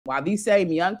while these same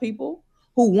young people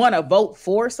who want to vote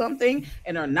for something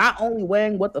and are not only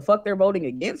weighing what the fuck they're voting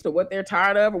against or what they're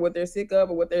tired of or what they're sick of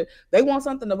or what they want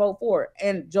something to vote for,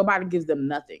 and Joe Biden gives them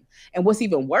nothing. And what's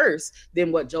even worse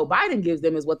than what Joe Biden gives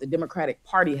them is what the Democratic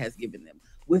Party has given them,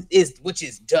 which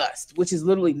is dust, which is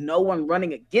literally no one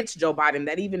running against Joe Biden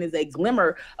that even is a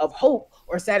glimmer of hope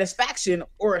or satisfaction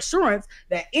or assurance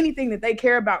that anything that they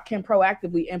care about can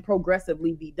proactively and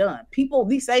progressively be done. People,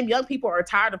 these same young people, are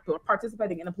tired of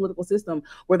participating in a political system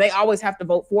where they always have to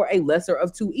vote for a lesser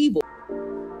of two evils.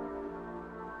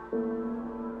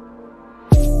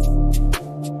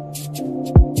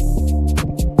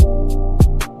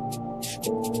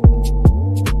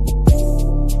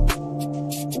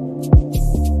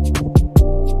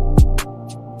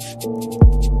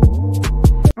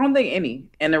 I don't think any.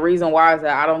 And the reason why is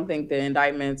that I don't think the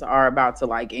indictments are about to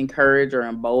like encourage or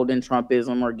embolden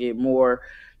Trumpism or get more,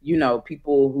 you know,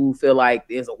 people who feel like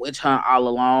there's a witch hunt all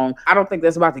along. I don't think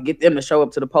that's about to get them to show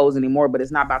up to the polls anymore, but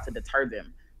it's not about to deter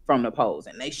them from the polls.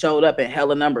 And they showed up in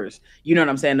hella numbers. You know what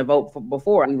I'm saying? To vote for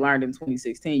before. We learned in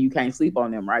 2016, you can't sleep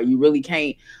on them, right? You really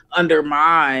can't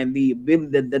undermine the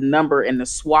number and the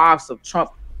swaths of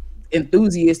Trump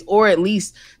enthusiasts, or at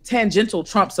least tangential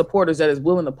Trump supporters, that is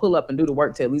willing to pull up and do the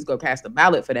work to at least go cast a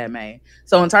ballot for that man.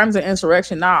 So in terms of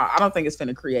insurrection, nah, I don't think it's going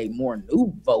to create more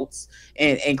new votes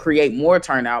and create more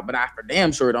turnout, but I for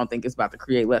damn sure don't think it's about to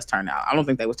create less turnout. I don't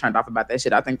think they was turned off about that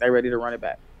shit. I think they're ready to run it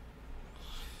back.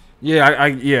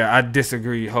 Yeah, I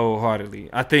disagree wholeheartedly.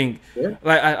 I think,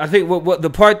 I think what the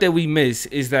part that we miss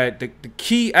is that the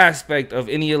key aspect of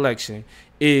any election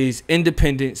is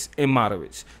independents and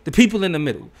moderates, the people in the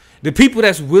middle, the people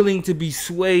that's willing to be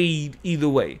swayed either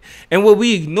way. And what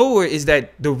we ignore is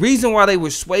that the reason why they were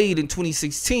swayed in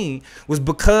 2016 was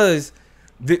because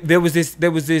there was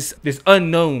this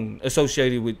unknown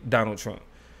associated with Donald Trump.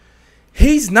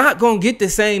 He's not going to get the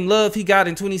same love he got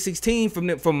in 2016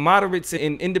 from moderates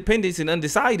and independents and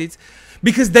undecideds,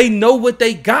 because they know what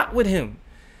they got with him.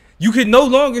 You can no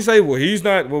longer say, well, he's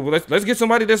not. Well, let's get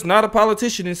somebody that's not a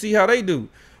politician and see how they do.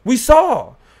 We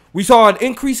saw an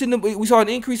increase in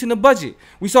the budget.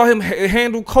 We saw him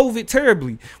handle COVID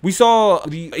terribly. We saw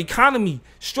the economy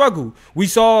struggle. We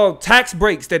saw tax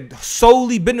breaks that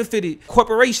solely benefited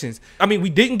corporations. I mean,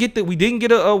 we didn't get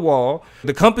a wall.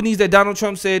 The companies that Donald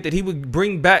Trump said that he would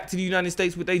bring back to the United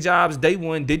States with their jobs day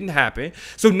one didn't happen.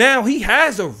 So now he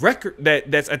has a record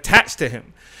that's attached to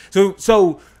him.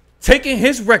 So taking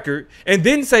his record and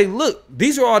then say, look,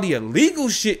 these are all the illegal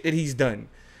shit that he's done.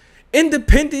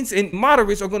 Independents and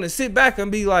moderates are going to sit back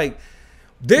and be like,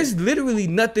 there's literally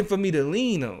nothing for me to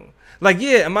lean on. Like,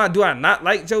 yeah, do I not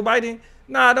like Joe Biden?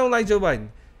 Nah, I don't like Joe Biden.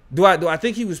 Do I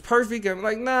think he was perfect? I'm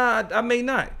like, nah, I may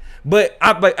not. But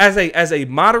as a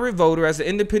moderate voter, as an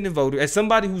independent voter, as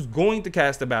somebody who's going to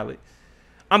cast a ballot,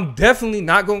 I'm definitely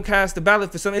not going to cast a ballot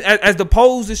for something. As the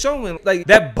polls are showing, like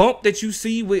that bump that you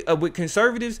see with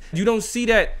conservatives, you don't see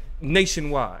that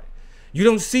nationwide. You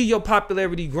don't see your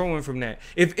popularity growing from that.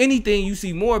 If anything, you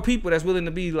see more people that's willing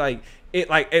to be like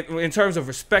in terms of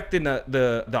respecting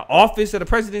the office of the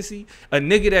presidency, a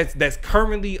nigga that's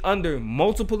currently under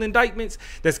multiple indictments,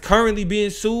 that's currently being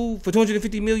sued for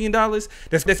 $250 million,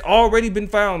 that's already been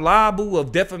found liable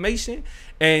of defamation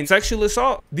and sexual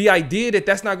assault. The idea that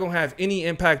that's not going to have any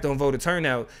impact on voter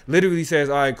turnout literally says,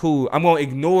 all right, cool, I'm going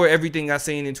to ignore everything I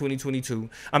seen in 2022.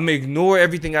 I'm going to ignore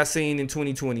everything I seen in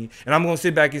 2020. And I'm going to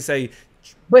sit back and say,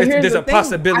 but there's a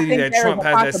possibility that Trump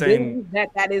has that same.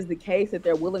 That is the case, that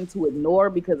they're willing to ignore,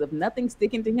 because if nothing's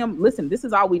sticking to him, listen, this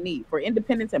is all we need for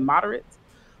independents and moderates.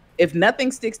 If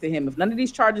nothing sticks to him, if none of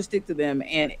these charges stick to them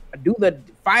and do the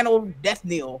final death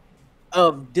knell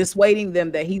of dissuading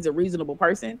them that he's a reasonable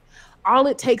person, all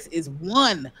it takes is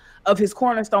one of his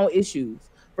cornerstone issues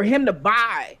for him to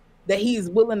buy that he's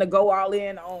willing to go all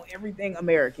in on everything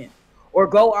American, or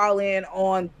go all in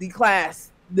on the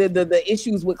class, the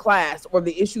issues with class, or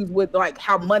the issues with like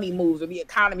how money moves or the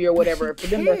economy or whatever. For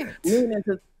them to lean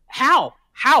into how,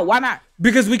 why not?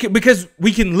 Because we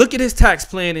can look at his tax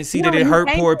plan and see that it hurt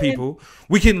poor people.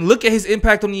 We can look at his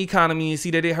impact on the economy and see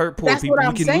that it hurt poor people. That's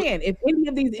what I'm saying. If any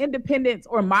of these independents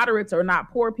or moderates are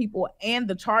not poor people and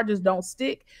the charges don't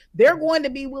stick, they're going to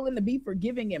be willing to be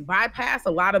forgiving and bypass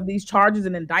a lot of these charges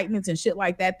and indictments and shit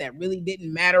like that really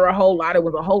didn't matter a whole lot. It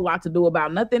was a whole lot to do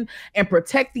about nothing, and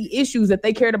protect the issues that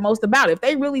they care the most about. If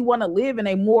they really want to live in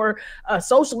a more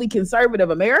socially conservative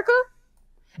America,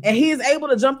 and he is able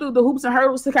to jump through the hoops and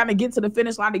hurdles to kind of get to the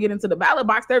finish line, to get into the ballot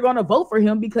box, they're going to vote for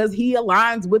him because he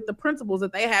aligns with the principles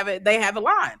that they have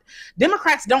aligned.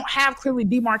 Democrats don't have clearly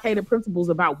demarcated principles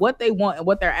about what they want and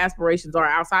what their aspirations are,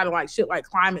 outside of like shit like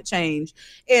climate change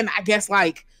and I guess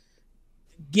like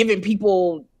giving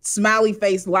people smiley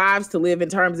face lives to live in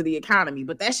terms of the economy.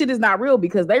 But that shit is not real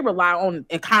because they rely on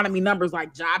economy numbers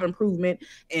like job improvement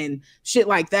and shit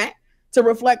like that to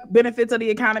reflect benefits of the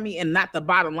economy and not the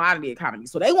bottom line of the economy.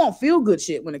 So they won't feel good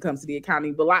shit when it comes to the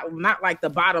economy, but not like the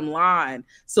bottom line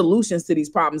solutions to these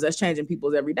problems that's changing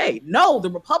people's every day. No, the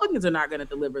Republicans are not going to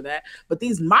deliver that, but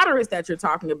these moderates that you're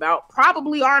talking about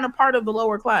probably aren't a part of the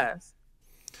lower class.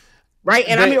 Right?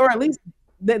 And or at least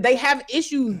they have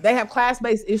issues, they have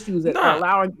class-based issues that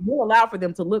will allow for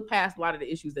them to look past a lot of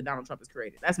the issues that Donald Trump has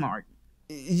created. That's my argument.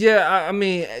 Yeah, I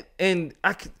mean, and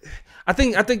I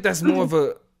think that's more of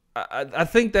a I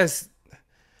think that's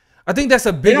a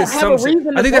big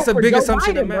assumption. I think that's a big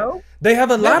assumption. They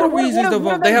have a lot of reasons to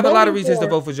vote. They have a lot of reasons to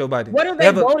vote for Joe Biden. What are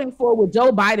they voting for with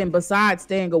Joe Biden besides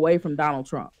staying away from Donald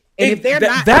Trump? And if they're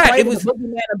not afraid of the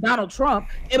boogeyman of Donald Trump,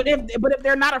 but if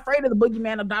they're not afraid of the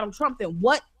boogeyman of Donald Trump, then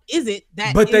what is it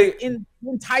that is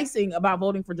enticing about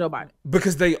voting for Joe Biden?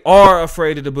 Because they are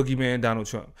afraid of the boogeyman Donald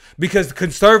Trump. Because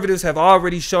conservatives have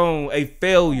already shown a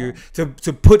failure to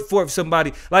put forth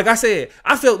somebody. Like I said,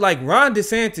 I felt like Ron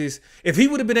DeSantis, if he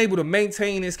would have been able to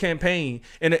maintain his campaign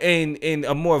in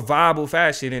a more viable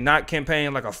fashion and not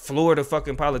campaign like a Florida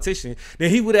fucking politician,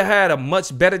 then he would have had a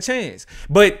much better chance.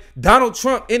 But Donald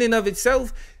Trump, in and of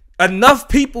itself, enough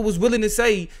people was willing to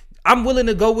say, I'm willing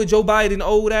to go with Joe Biden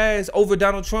old ass over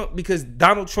Donald Trump because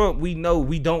Donald Trump, we know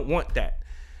we don't want that,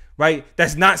 right?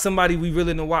 That's not somebody we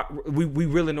willing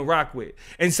to rock with.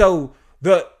 And so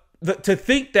to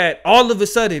think that all of a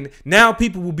sudden now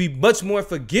people will be much more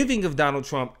forgiving of Donald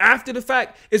Trump after the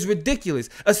fact is ridiculous,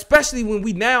 especially when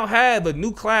we now have a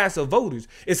new class of voters.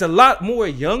 It's a lot more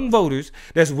young voters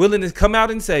that's willing to come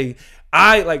out and say,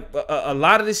 I like a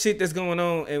lot of the shit that's going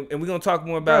on, and we're gonna talk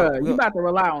more about. You about to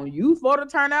rely on youth voter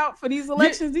turnout for these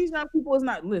elections? These young people is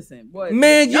not boy.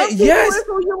 Man, yes. Is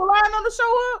who you relying on to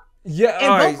show up? Yeah,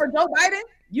 and vote for Joe Biden.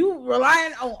 You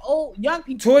relying on old young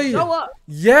people to show up?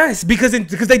 Yes, because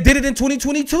they did it in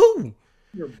 2022.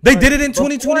 They did it in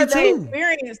 2022.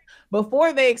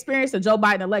 Before they experienced the Joe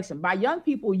Biden election. By young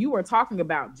people, you were talking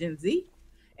about Gen Z,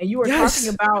 and you were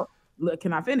talking about. Look,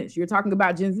 can I finish? You're talking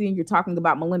about Gen Z and you're talking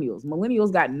about millennials.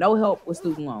 Millennials got no help with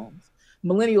student loans.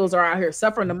 Millennials are out here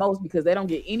suffering the most because they don't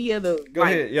get any of the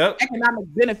economic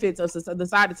benefits of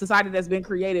the society that's been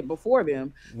created before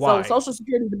them. Why? So Social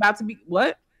Security is about to be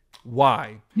what?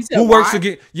 Why? You said who works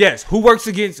against? Yes,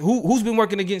 who's been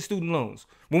working against student loans?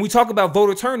 When we talk about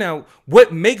voter turnout,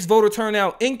 what makes voter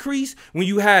turnout increase when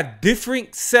you have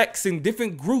different sects and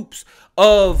different groups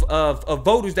of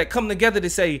voters that come together to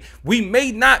say, we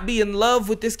may not be in love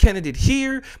with this candidate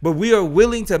here, but we are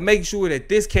willing to make sure that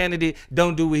this candidate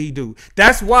don't do what he do.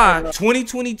 That's why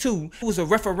 2022 was a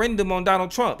referendum on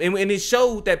Donald Trump. And it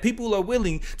showed that people are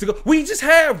willing to go. We just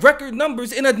have record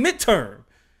numbers in a midterm.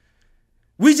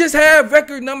 We just have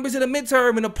record numbers in a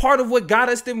midterm. And a part of what got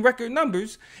us them record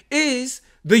numbers is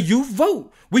the youth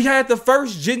vote. We had the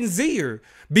first Gen Zer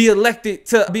be elected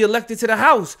to the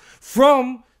House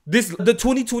from the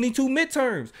 2022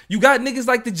 midterms. You got niggas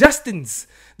like the Justins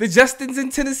in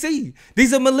Tennessee.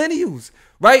 These are millennials,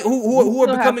 right? Who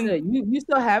are becoming. You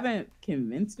still haven't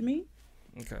convinced me.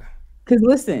 Okay. Because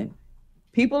listen,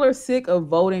 people are sick of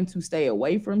voting to stay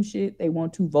away from shit. They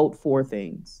want to vote for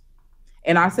things.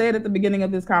 And I said at the beginning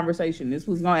of this conversation, this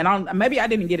was going, and maybe I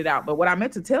didn't get it out, but what I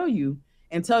meant to tell you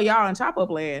and tell y'all in Chop Up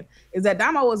Land is that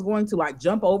Damo is going to like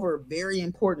jump over very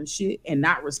important shit and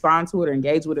not respond to it or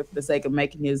engage with it for the sake of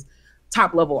making his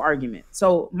top level argument.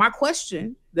 So my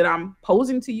question that I'm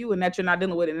posing to you and that you're not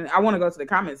dealing with, and I want to go to the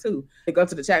comments too, to go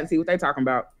to the chat and see what they're talking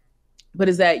about, but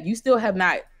is that you still have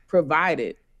not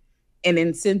provided an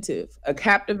incentive, a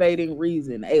captivating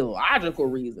reason, a logical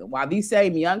reason why these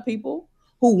same young people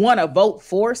who want to vote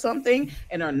for something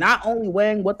and are not only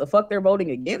weighing what the fuck they're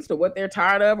voting against or what they're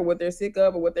tired of or what they're sick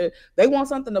of or what they want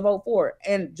something to vote for,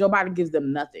 and Joe Biden gives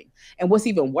them nothing. And what's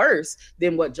even worse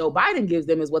than what Joe Biden gives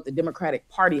them is what the Democratic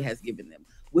Party has given them,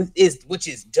 which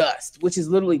is dust, which is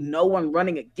literally no one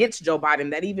running against Joe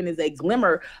Biden that even is a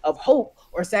glimmer of hope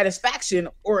or satisfaction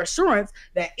or assurance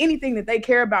that anything that they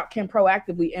care about can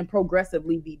proactively and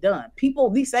progressively be done.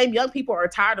 These same young people are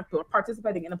tired of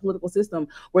participating in a political system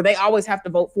where they always have to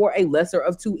vote for a lesser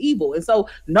of two evil. And so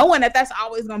knowing that that's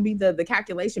always going to be the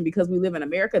calculation because we live in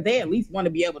America, they at least want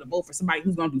to be able to vote for somebody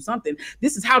who's going to do something.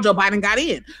 This is how Joe Biden got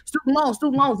in. Student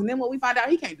loans. And then when we find out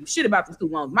he can't do shit about the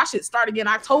student loans. My shit started in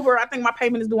October. I think my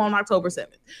payment is due on October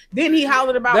 7th. Then he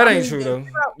hollered about— That ain't true, though.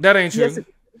 That ain't true. Yes,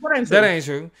 What ain't That true? ain't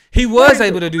true. He was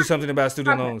able to do something about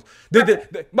student loans. But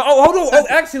hold on. Oh,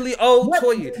 actually,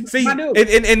 Toya. See,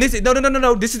 and this is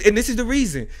no. This is the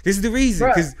reason. This is the reason.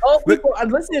 Because people,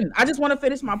 listen. I just want to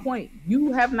finish my point.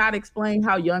 You have not explained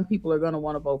how young people are going to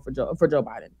want to vote for Joe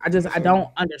Biden. I don't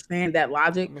understand that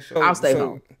logic. I'll stay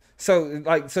home. So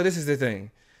this is the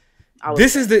thing.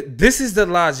 This is the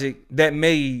logic that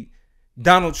made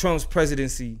Donald Trump's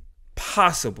presidency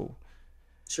possible.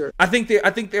 Sure. I think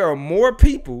there are more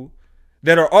people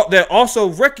that also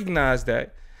recognize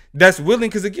that's willing,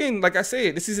 because again, like I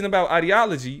said, this isn't about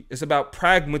ideology, it's about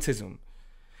pragmatism.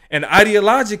 And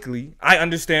ideologically, I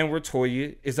understand where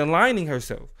Toya is aligning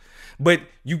herself. But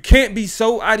you can't be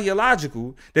so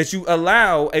ideological that you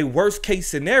allow a worst case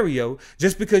scenario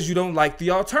just because you don't like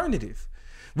the alternative.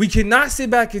 We cannot sit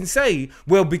back and say,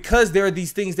 well, because there are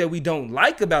these things that we don't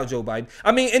like about Joe Biden.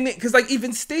 I mean, and because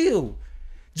even still,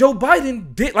 Joe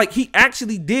Biden did, he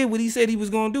actually did what he said he was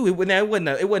going to do. It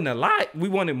wasn't a lot. We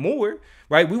wanted more,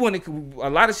 right? We wanted a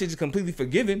lot of shit is completely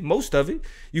forgiven, most of it.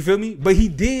 You feel me? But he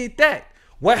did that.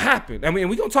 What happened? I mean,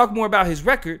 we're going to talk more about his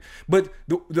record, but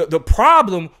the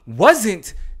problem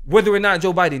wasn't whether or not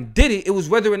Joe Biden did it. It was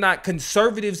whether or not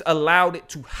conservatives allowed it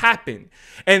to happen.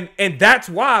 And that's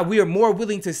why we are more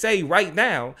willing to say right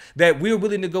now that we're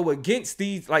willing to go against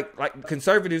these like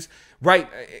conservatives, right?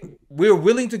 We're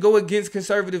willing to go against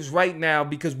conservatives right now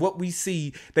because what we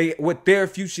see, what their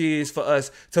future is for us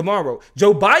tomorrow.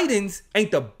 Joe Biden's ain't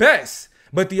the best,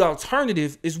 but the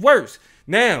alternative is worse.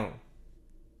 Now,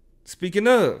 speaking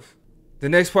of, the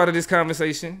next part of this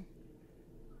conversation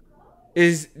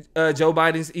is Joe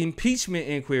Biden's impeachment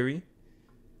inquiry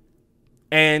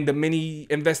and the many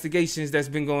investigations that's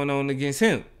been going on against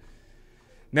him.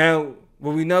 Now,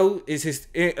 what we know is his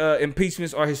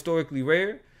impeachments are historically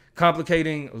rare,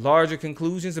 complicating larger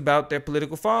conclusions about their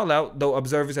political fallout, though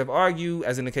observers have argued,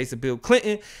 as in the case of Bill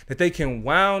Clinton, that they can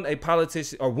wound a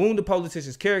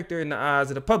politician's character in the eyes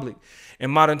of the public.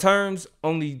 In modern terms,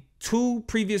 only 2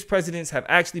 previous presidents have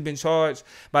actually been charged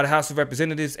by the House of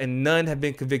Representatives and none have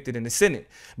been convicted in the Senate.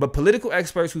 But political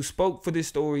experts who spoke for this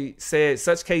story said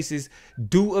such cases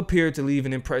do appear to leave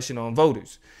an impression on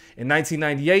voters. In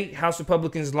 1998, House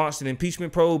Republicans launched an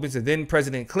impeachment probe into then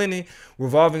President Clinton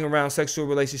revolving around sexual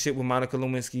relationship with Monica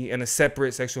Lewinsky and a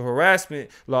separate sexual harassment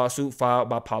lawsuit filed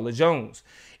by Paula Jones.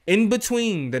 In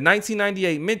between, the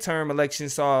 1998 midterm election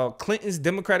saw Clinton's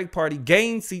Democratic Party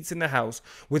gain seats in the House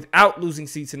without losing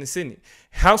seats in the Senate.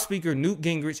 House Speaker Newt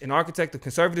Gingrich, an architect of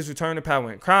conservatives' return to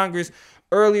power in Congress,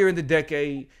 earlier in the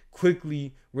decade,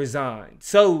 quickly resigned.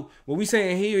 So what we're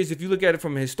saying here is, if you look at it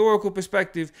from a historical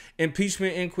perspective,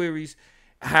 impeachment inquiries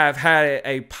have had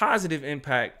a positive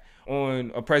impact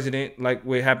on a president, like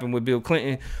what happened with Bill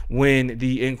Clinton, when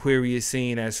the inquiry is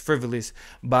seen as frivolous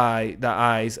by the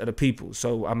eyes of the people.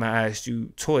 So I'm going to ask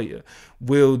you, Toya,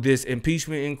 will this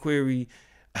impeachment inquiry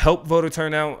help voter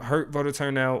turnout, hurt voter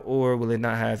turnout, or will it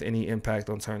not have any impact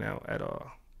on turnout at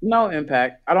all? No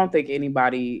impact. I don't think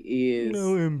anybody is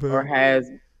or has.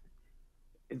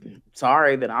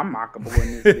 Sorry that I'm mockable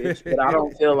in this bitch, but I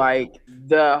don't feel like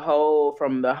the whole,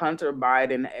 from the Hunter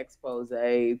Biden expose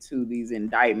to these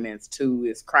indictments to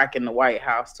is cracking the White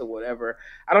House to whatever,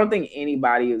 I don't think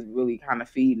anybody is really kind of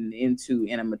feeding into,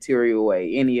 in a material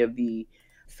way, any of the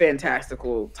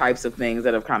fantastical types of things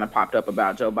that have kind of popped up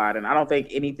about Joe Biden. I don't think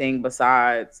anything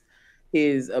besides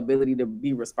his ability to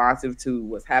be responsive to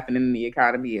what's happening in the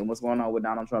economy and what's going on with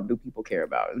Donald Trump do people care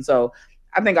about. And so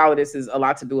I think all of this is a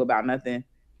lot to do about nothing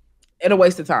and a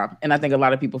waste of time. And I think a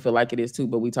lot of people feel like it is too,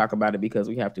 but we talk about it because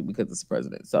we have to, because it's the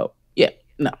president. So yeah,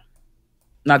 no,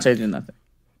 not changing nothing.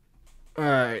 All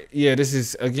right. Yeah, this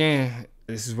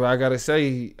is what I gotta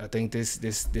say. I think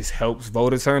this helps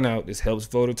voter turnout. This helps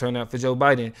voter turnout for Joe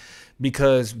Biden,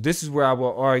 because this is where I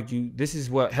will argue, this is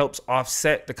what helps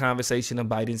offset the conversation of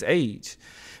Biden's age.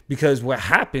 Because what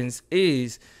happens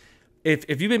is,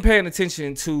 if you've been paying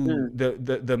attention to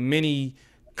the many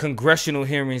congressional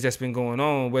hearings that's been going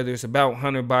on, whether it's about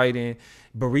Hunter Biden,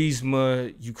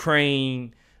 Burisma,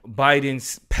 Ukraine,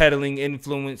 Biden's peddling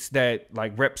influence that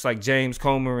like reps like James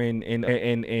Comer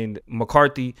and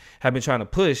McCarthy have been trying to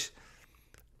push,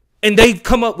 and they've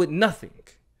come up with nothing.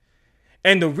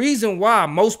 And the reason why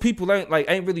most people ain't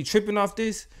really tripping off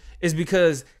this is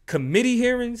because committee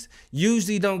hearings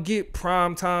usually don't get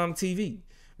prime time TV,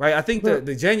 right? I think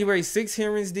the January 6th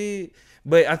hearings did,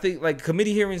 But I think like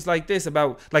committee hearings like this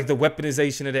about like the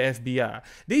weaponization of the FBI,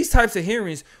 these types of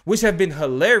hearings, which have been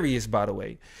hilarious, by the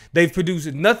way, they've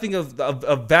produced nothing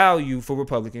of value for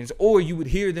Republicans, or you would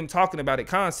hear them talking about it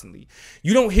constantly.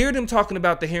 You don't hear them talking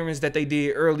about the hearings that they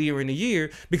did earlier in the year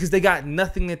because they got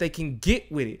nothing that they can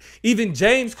get with it. Even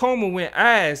James Comer, when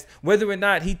asked whether or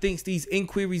not he thinks these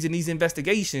inquiries and these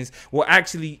investigations will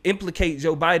actually implicate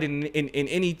Joe Biden in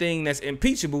anything that's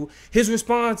impeachable, his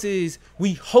response is,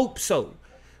 we hope so.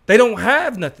 They don't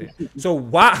have nothing. So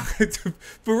why,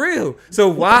 for real? So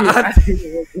why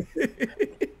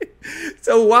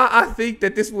I think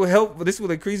that this will help, this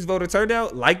will increase voter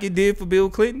turnout like it did for Bill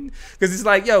Clinton? Because it's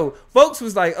like, yo, folks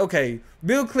was like, okay,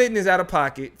 Bill Clinton is out of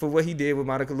pocket for what he did with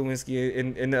Monica Lewinsky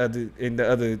and the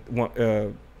other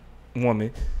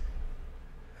woman.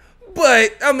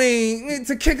 But I mean,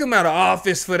 to kick him out of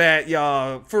office for that,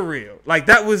 y'all, for real, like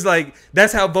that was like,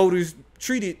 that's how voters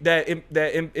treated that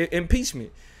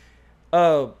impeachment.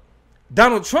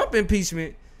 Donald Trump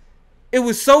impeachment, it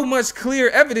was so much clear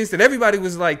evidence that everybody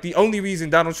was like, the only reason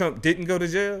Donald Trump didn't go to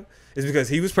jail is because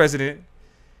he was president,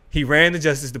 he ran the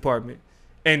Justice Department,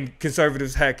 and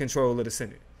conservatives had control of the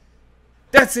Senate.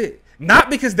 That's it. Not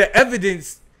because the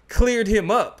evidence cleared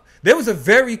him up. There was a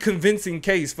very convincing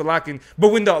case for locking, but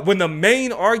when the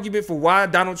main argument for why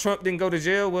Donald Trump didn't go to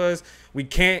jail was we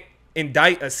can't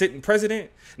indict a sitting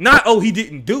president, not, oh, he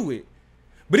didn't do it.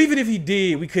 But even if he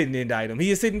did, we couldn't indict him. He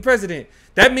is sitting president.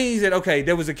 That means that, okay,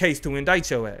 there was a case to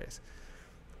indict your ass.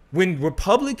 When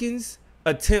Republicans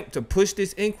attempt to push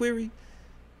this inquiry,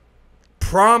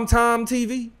 primetime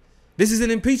TV, this is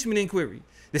an impeachment inquiry.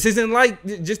 This isn't like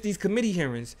just these committee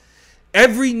hearings.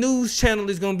 Every news channel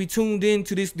is going to be tuned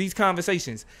into these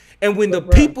conversations. And when the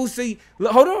people see,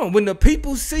 hold on, when the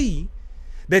people see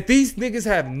that these niggas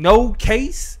have no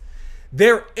case,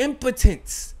 their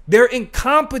impotence, their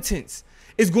incompetence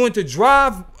is going to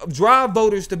drive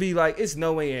voters to be like, it's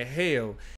no way in hell